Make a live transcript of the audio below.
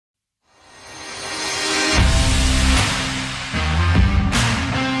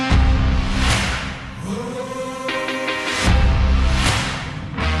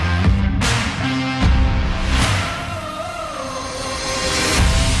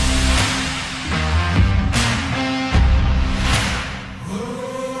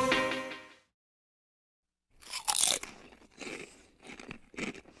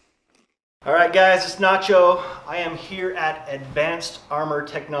Alright guys, it's Nacho. I am here at Advanced Armor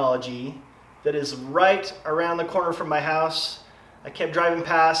Technology that is right around the corner from my house. I kept driving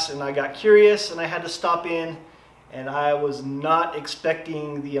past and I got curious and I had to stop in, and I was not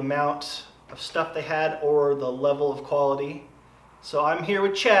expecting the amount of stuff they had or the level of quality. So I'm here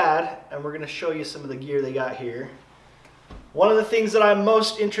with Chad and we're going to show you some of the gear they got here. One of the things that I'm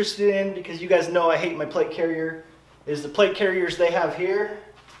most interested in, because you guys know I hate my plate carrier, is the plate carriers they have here.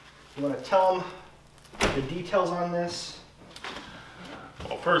 You want to tell them the details on this?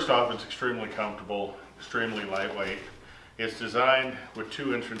 Well, first off, it's extremely comfortable, extremely lightweight. It's designed with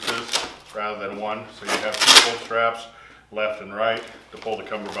two entrances rather than one, so you have two pull straps, left and right, to pull the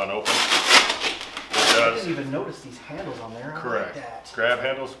cummerbund open. I didn't even notice these handles on there. Correct. Like that. Grab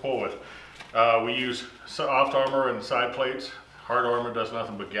handles to pull with. We use soft armor and side plates. Hard armor does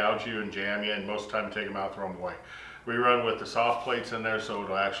nothing but gouge you and jam you, and most of the time take them out, throw them away. We run with the soft plates in there so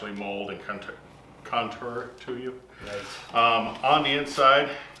it'll actually mold and contour to you. Right. On the inside,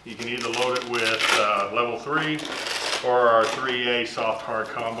 you can either load it with level 3 or our 3A soft hard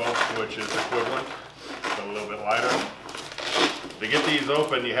combo, which is equivalent, so a little bit lighter. To get these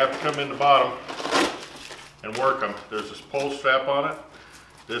open, you have to come in the bottom and work them. There's this pull strap on it.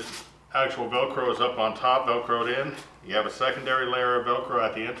 This actual Velcro is up on top, Velcroed in. You have a secondary layer of Velcro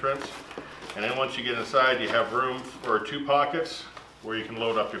at the entrance. And then once you get inside, you have room for 2 pockets where you can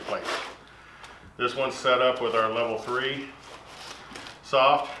load up your plates. This one's set up with our level 3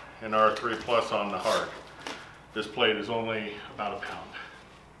 soft and our 3 plus on the hard. This plate is only about £1.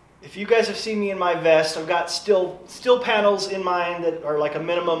 If you guys have seen me in my vest, I've got steel panels in mine that are like a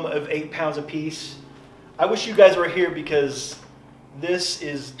minimum of 8 pounds a piece. I wish you guys were here because this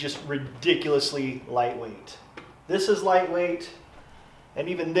is just ridiculously lightweight. This is lightweight, and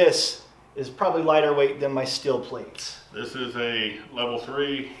even this is probably lighter weight than my steel plates. This is a level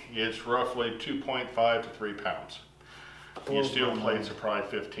 3. It's roughly 2.5 to 3 pounds. Your steel plates are probably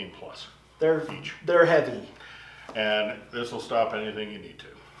 15 plus. They're heavy. And this will stop anything you need to.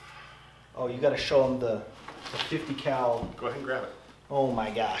 Oh, you got to show them the 50 cal. Go ahead and grab it. Oh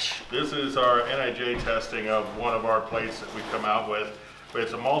my gosh. This is our NIJ testing of one of our plates that we come out with.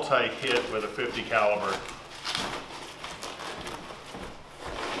 It's a multi-hit with a 50 caliber.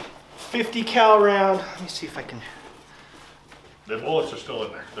 50 cal round. Let me see if I can. The bullets are still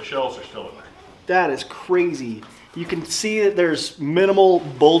in there. The shells are still in there. That is crazy. You can see that there's minimal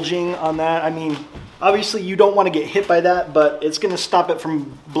bulging on that. I mean, obviously you don't want to get hit by that, but it's going to stop it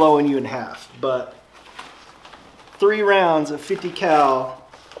from blowing you in half. But 3 rounds of 50 cal.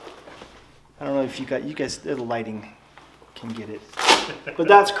 I don't know if you guys, the lighting can get it. But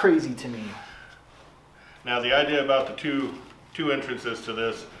that's crazy to me. Now the idea about the two entrances to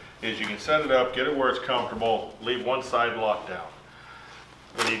this is you can set it up, get it where it's comfortable, leave one side locked down.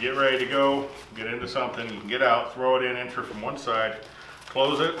 When you get ready to go, get into something, you can get out, throw it in, enter from one side,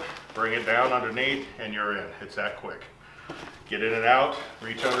 close it, bring it down underneath, and you're in. It's that quick. Get in and out,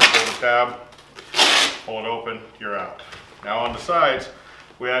 reach under, pull the tab, pull it open, you're out. Now on the sides,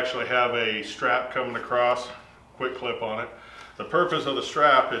 we actually have a strap coming across, quick clip on it. The purpose of the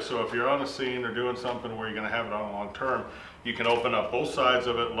strap is so if you're on a scene or doing something where you're going to have it on long term, you can open up both sides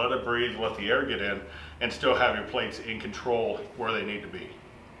of it, let it breathe, let the air get in, and still have your plates in control where they need to be.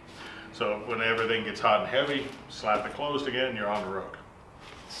 So when everything gets hot and heavy, slap it closed again, you're on the road.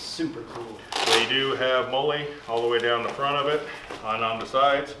 Super cool. We do have MOLLE all the way down the front of it, on the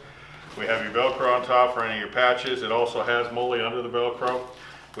sides. We have your Velcro on top for any of your patches. It also has MOLLE under the Velcro.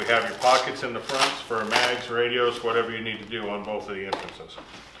 We have your pockets in the fronts for mags, radios, whatever you need to do on both of the entrances.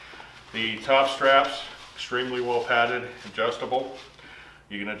 The top straps, extremely well padded, adjustable.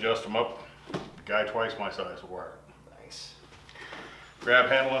 You can adjust them up. The guy twice my size will wear it. Nice. Grab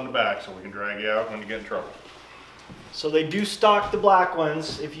handle on the back so we can drag you out when you get in trouble. So they do stock the black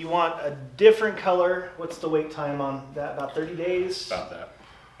ones. If you want a different color, what's the wait time on that? About 30 days? About that.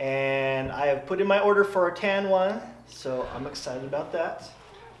 And I have put in my order for a tan one, so I'm excited about that.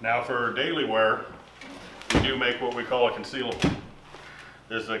 Now for daily wear, we do make what we call a concealable.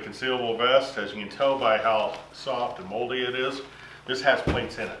 This is a concealable vest. As you can tell by how soft and moldy it is, this has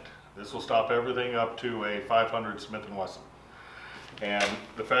plates in it. This will stop everything up to a 500 Smith & Wesson. And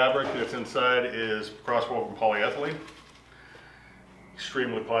the fabric that's inside is cross-woven polyethylene.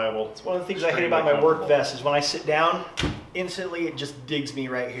 Extremely pliable. It's one of the things I hate about my work vest is when I sit down, instantly it just digs me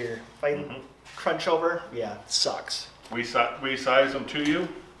right here. If I crunch over, yeah, it sucks. We size them to you,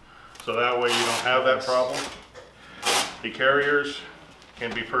 so that way you don't have that problem. The carriers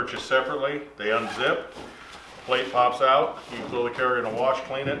can be purchased separately. They unzip, plate pops out. You can throw the carrier in a wash,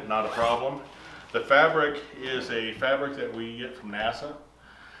 clean it, not a problem. The fabric is a fabric that we get from NASA.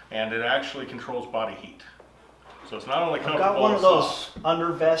 and it actually controls body heat. So it's not only comfortable, I've got one of it's those soft.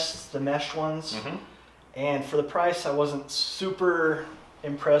 under vests, the mesh ones, and for the price, I wasn't super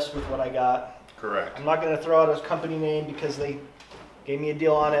impressed with what I got. Correct. I'm not going to throw out a company name because they gave me a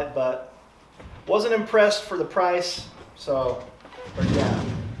deal on it, but wasn't impressed for the price. So, but yeah,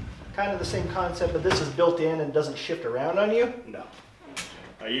 kind of the same concept, but this is built in and doesn't shift around on you. No.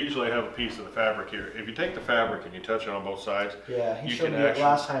 I usually have a piece of the fabric here. If you take the fabric and you touch it on both sides, Yeah, he you showed can me it actually,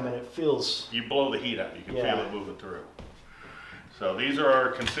 last time and it feels, you blow the heat out. You can Yeah. feel it moving through. So these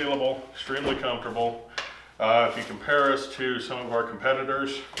are concealable, extremely comfortable. If you compare us to some of our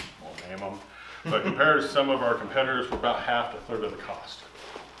competitors, won't name them, but compare us to some of our competitors, we're about half to a third of the cost.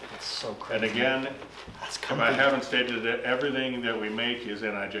 it's so crazy. And again, That's if I comfy. haven't stated it, everything that we make is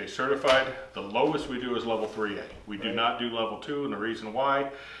NIJ certified. The lowest we do is level 3A. We do not do level 2, and the reason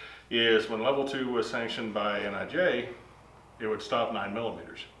why is when level 2 was sanctioned by NIJ, it would stop 9mm.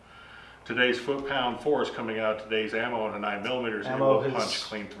 Today's foot-pound force coming out of today's ammo on a 9mm, it will punch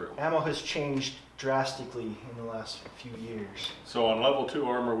clean through. Ammo has changed drastically in the last few years. So on level 2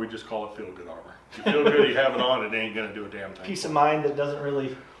 armor, we just call it feel-good armor. If you feel good, you have it on, it ain't gonna do a damn thing. Peace of mind that doesn't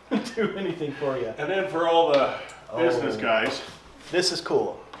really do anything for you. And then for all the business guys, This is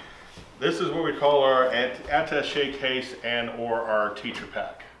cool. this is what we call our attaché case and or our teacher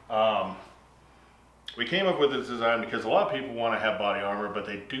pack. We came up with this design because a lot of people want to have body armor, but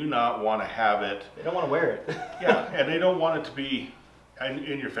they do not want to have it. They don't want to wear it. Yeah, and they don't want it to be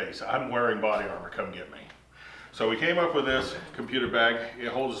in your face. I'm wearing body armor, come get me. So we came up with this computer bag. It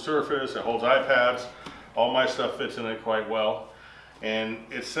holds a Surface, it holds iPads. All my stuff fits in it quite well. And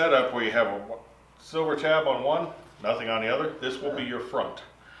it's set up where you have a silver tab on one, nothing on the other. This will be your front.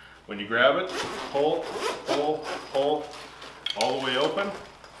 When you grab it, pull, pull, pull, all the way open.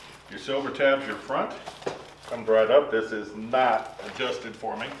 Your silver tab's your front. Comes right up. This is not adjusted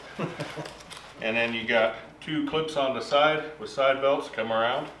for me. And then you got two clips on the side with side belts. Come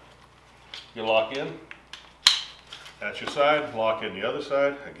around. You lock in. That's your side. Lock in the other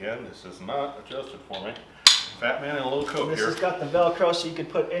side. Again, this is not adjusted for me. Fat man in a little coat This here. has got the Velcro, so you could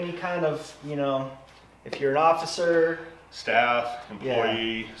put any kind of, you know, if you're an officer. Staff,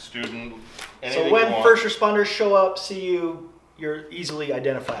 employee, student, anything So when you want. first responders show up, see you, you're easily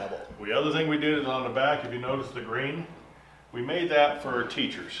identifiable. The other thing we did is on the back, if you notice the green, we made that for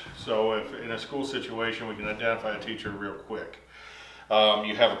teachers. So if in a school situation, we can identify a teacher real quick.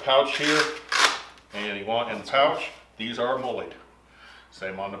 You have a pouch here, and you want in the pouch, these are mullied.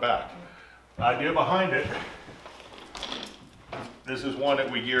 Same on the back. The idea behind it, this is one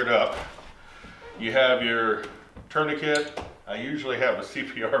that we geared up. You have your tourniquet. I usually have a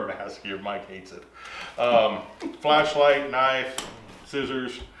CPR mask here, Mike hates it. Flashlight, knife,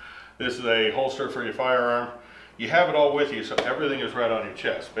 scissors. This is a holster for your firearm. You have it all with you, so everything is right on your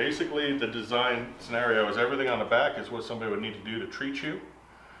chest. Basically, the design scenario is everything on the back is what somebody would need to do to treat you.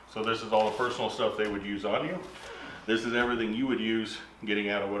 So this is all the personal stuff they would use on you. This is everything you would use getting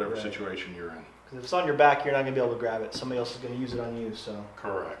out of whatever situation you're in. Because if it's on your back, you're not going to be able to grab it. Somebody else is going to use it on you, so.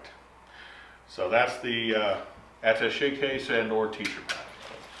 Correct. So that's the attaché case and or teacher pack.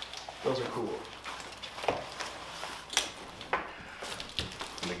 Those are cool.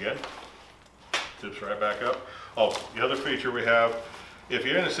 And again, zips right back up. Oh, the other feature we have, if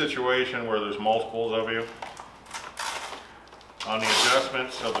you're in a situation where there's multiples of you, on the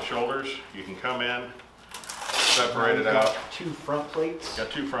adjustments of the shoulders, you can come in, separate it out. Two front plates.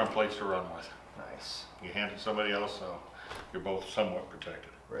 Got two front plates to run with. Nice. You hand it to somebody else, so you're both somewhat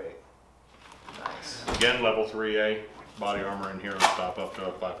protected. Right. Nice. Again, level 3A, body armor in here will stop up to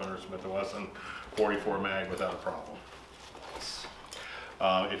a 500 Smith & Wesson, 44 mag without a problem.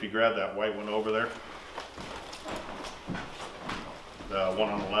 If you grab that white one over there, the one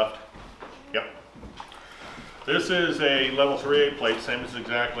on the left, yep. This is a level 3A plate, same as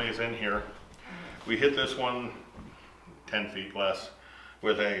exactly as in here. We hit this one 10 feet less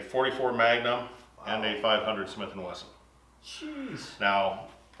with a 44 Magnum and a 500 Smith & Wesson. Jeez. Now,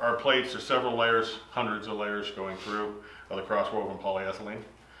 our plates are several layers, hundreds of layers going through of the cross-woven polyethylene.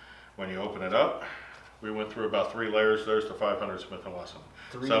 When you open it up, we went through about 3 layers. There's the 500 Smith & Wesson.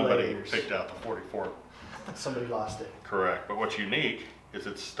 Somebody layers. picked out the 44. Somebody lost it. Correct. But what's unique is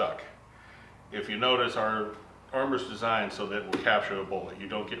it's stuck. If you notice, our armor's designed so that it will capture a bullet. You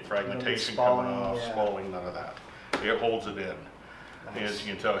don't get fragmentation coming off, spalling, none of that. It holds it in. Nice. As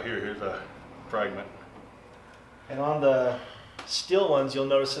you can tell here, here's a fragment. And on the steel ones, you'll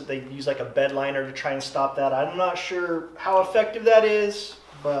notice that they use like a bed liner to try and stop that. I'm not sure how effective that is,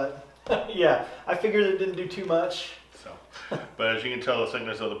 but yeah, I figured it didn't do too much. So, but as you can tell, the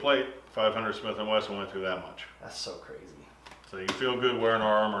thickness of the plate, 500 Smith & Wesson went through that much. That's so crazy. So you feel good wearing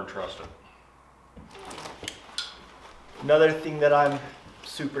our armor and trust it. Another thing that I'm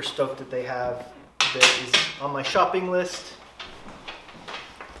super stoked that they have that is on my shopping list.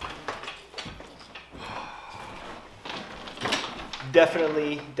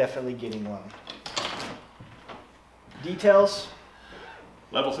 Definitely getting one. Details?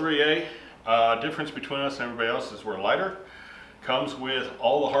 Level 3A, difference between us and everybody else is we're lighter. Comes with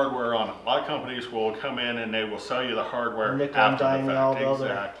all the hardware on it. A lot of companies will come in and they will sell you the hardware after the fact.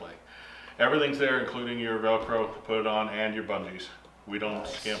 Exactly. Everything's there, including your Velcro to put it on and your bungees. We don't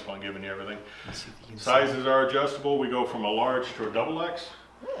skimp on giving you everything. Sizes are adjustable. We go from a large to a double X.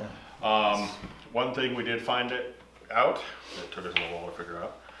 Yeah. One thing we did find it took us a little while to figure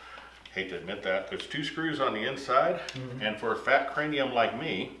out. Hate to admit that. There's 2 screws on the inside, and for a fat cranium like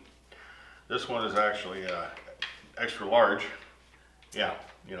me, this one is actually extra large. Yeah,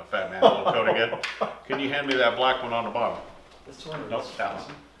 you know, fat man little coat again. Can you hand me that black one on the bottom? This one? Nope, that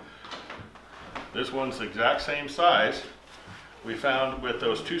one. This one's the exact same size. We found with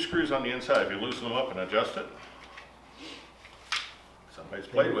those 2 screws on the inside, if you loosen them up and adjust it, somebody's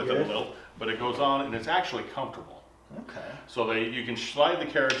played with it a little, but it goes on and it's actually comfortable. Okay. So you can slide the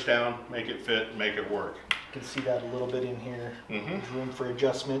carriage down, make it fit, make it work. You can see that a little bit in here. There's room for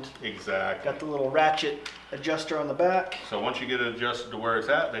adjustment. Exactly. Got the little ratchet adjuster on the back. So once you get it adjusted to where it's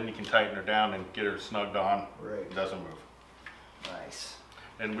at, then you can tighten her down and get her snugged on. Right. It doesn't move. Nice.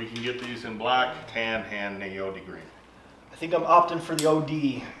 And we can get these in black, tan, and the OD green. I think I'm opting for the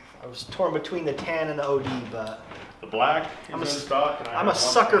OD. I was torn between the tan and the OD, but the black is in stock. And I'm a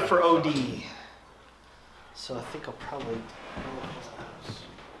sucker for OD. So I think I'll probably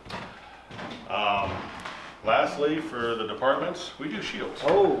lastly, for the departments, we do shields.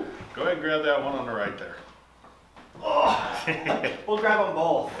 Oh. Go ahead and grab that one on the right there. Oh. We'll grab them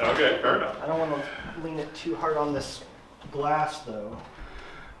both. Okay, fair enough. I don't want to lean it too hard on this glass, though.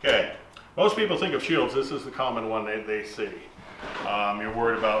 Okay. Most people think of shields. This is the common one they see. You're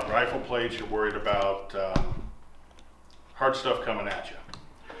worried about rifle plates. You're worried about hard stuff coming at you.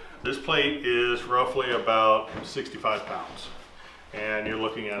 This plate is roughly about 65 pounds, and you're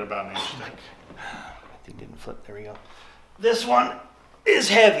looking at about an inch thick. I think didn't flip. There we go. This one is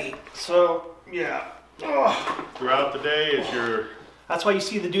heavy, so yeah. Oh. Throughout the day, as you're... That's why you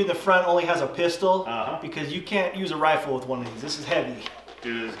see the dude in the front only has a pistol, because you can't use a rifle with one of these. This is heavy.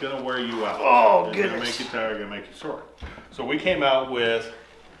 It is going to wear you out. Oh, it's goodness. It's going to make you tired, going to make you sore. So we came out with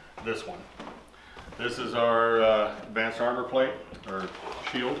this one. This is our advanced armor plate, or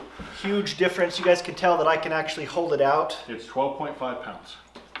shield. Huge difference. You guys can tell that I can actually hold it out. It's 12.5 pounds.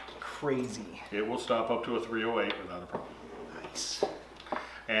 Crazy. It will stop up to a 308 without a problem. Nice.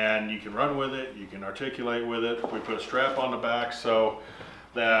 And you can run with it, you can articulate with it. We put a strap on the back so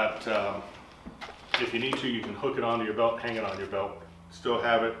that if you need to, you can hook it onto your belt, hang it on your belt. Still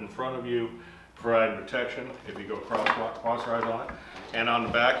have it in front of you, providing protection if you go crosswise on it. And on the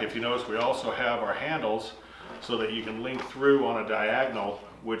back, if you notice, we also have our handles so that you can link through on a diagonal,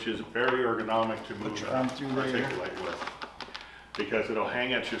 which is very ergonomic to move and articulate with. Because it'll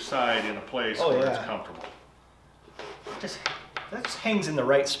hang at your side in a place where it's comfortable. That just hangs in the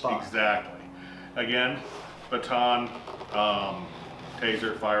right spot. Exactly. Again, baton,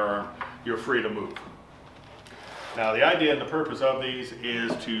 taser, firearm, you're free to move. Now the idea and the purpose of these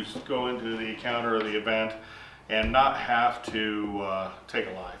is to go into the encounter or the event and not have to take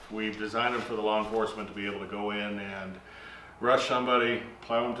a life. We've designed them for the law enforcement to be able to go in and rush somebody,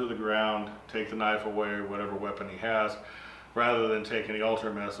 plow him to the ground, take the knife away or whatever weapon he has, rather than taking the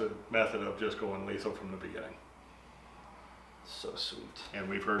alternate method of just going lethal from the beginning. So sweet. And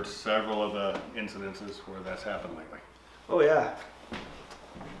we've heard several of the incidences where that's happened lately. Oh yeah.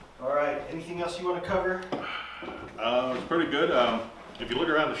 All right, anything else you want to cover? It's pretty good. If you look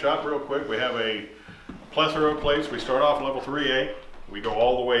around the shop real quick, we have a plethora of plates. We start off level 3A. We go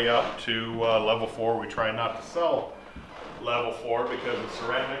all the way up to level 4. We try not to sell level 4 because it's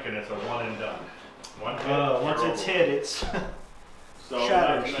ceramic and it's a one and done. One hit, once it's hit, it's so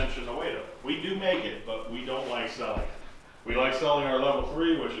not to mention the weight of it. We do make it, but we don't like selling it. We like selling our level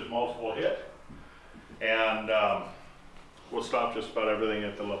 3, which is multiple hit. And we'll stop just about everything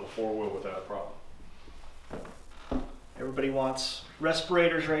at the level 4 wheel without a problem. Everybody wants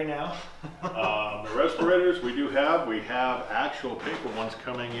respirators right now. The respirators we have actual paper ones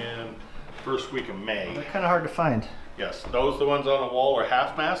coming in first week of May. They're kind of hard to find. Yes, those the ones on the wall are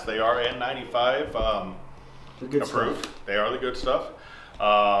half mast. They are N95 approved. Stuff. They are the good stuff.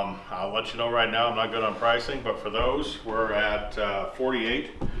 I'll let you know right now, I'm not good on pricing, but for those we're at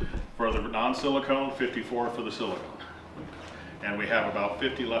 48 for the non-silicone, 54 for the silicone. And we have about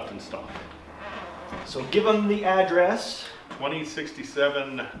 50 left in stock. So give them the address.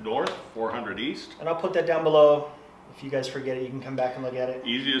 2067 north, 400 east. And I'll put that down below. If you guys forget it, you can come back and look at it.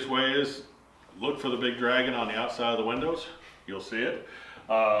 Easiest way is look for the big dragon on the outside of the windows. You'll see it.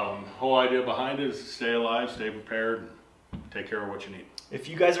 Whole idea behind it is to stay alive, stay prepared, and take care of what you need. If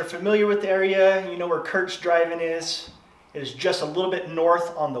you guys are familiar with the area, you know where Kurt's Drive-In is. It is just a little bit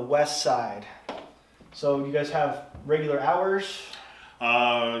north on the west side. So you guys have regular hours?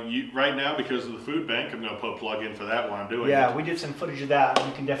 Right now, because of the food bank, I'm going to put a plug in for that while I'm doing it. Yeah, we did some footage of that.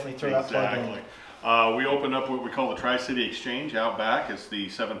 You can definitely throw that plug in. We opened up what we call the Tri-City Exchange out back. It's the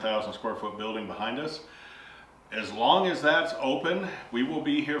 7,000 square foot building behind us. As long as that's open, we will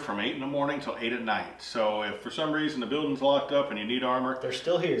be here from 8 in the morning till 8 at night. So if for some reason the building's locked up and you need armor, they're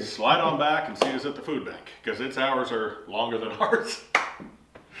still here. Slide on back and see us at the food bank, because its hours are longer than ours.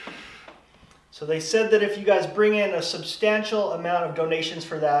 So they said that if you guys bring in a substantial amount of donations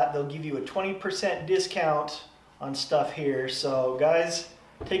for that, they'll give you a 20% discount on stuff here. So guys,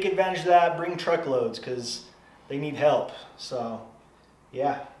 take advantage of that, bring truckloads, because they need help. So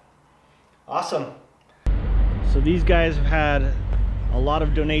yeah, awesome. So these guys have had a lot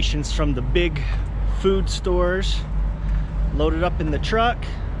of donations from the big food stores loaded up in the truck,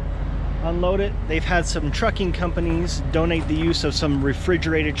 unload it. They've had some trucking companies donate the use of some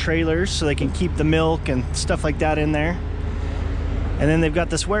refrigerated trailers so they can keep the milk and stuff like that in there. And then they've got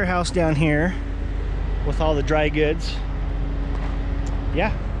this warehouse down here with all the dry goods.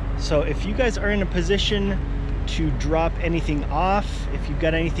 Yeah, so if you guys are in a position to drop anything off, if you've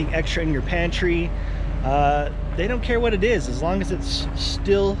got anything extra in your pantry, they don't care what it is, as long as it's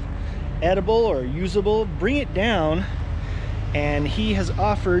still edible or usable, bring it down. And he has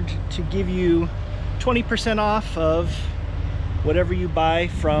offered to give you 20% off of whatever you buy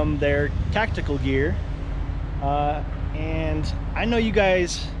from their tactical gear. And I know you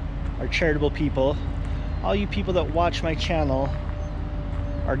guys are charitable people. All you people that watch my channel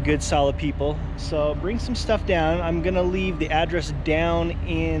are good, solid people. So bring some stuff down. I'm gonna leave the address down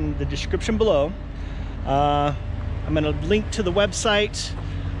in the description below. I'm gonna link to the website.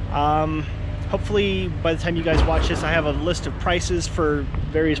 Hopefully by the time you guys watch this, I have a list of prices for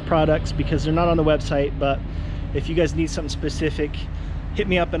various products because they're not on the website, but if you guys need something specific, hit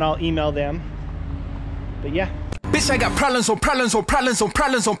me up and I'll email them. But yeah. Bitch, I got problems on problems on problems on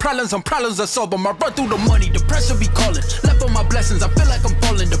problems on problems on problems I solve them. I run through the money, the pressure be calling. Left on my blessings, I feel like I'm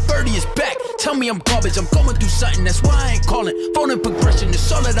falling. The birdie is back, tell me I'm garbage. I'm going through something, that's why I ain't calling. Phone and progression,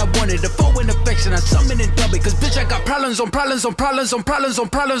 it's all that I wanted. The phone and affection, I summon and dub it. Cause bitch, I got problems on problems on problems on problems on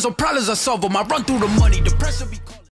problems on problems I solve them. I run through the money, the pressure be calling.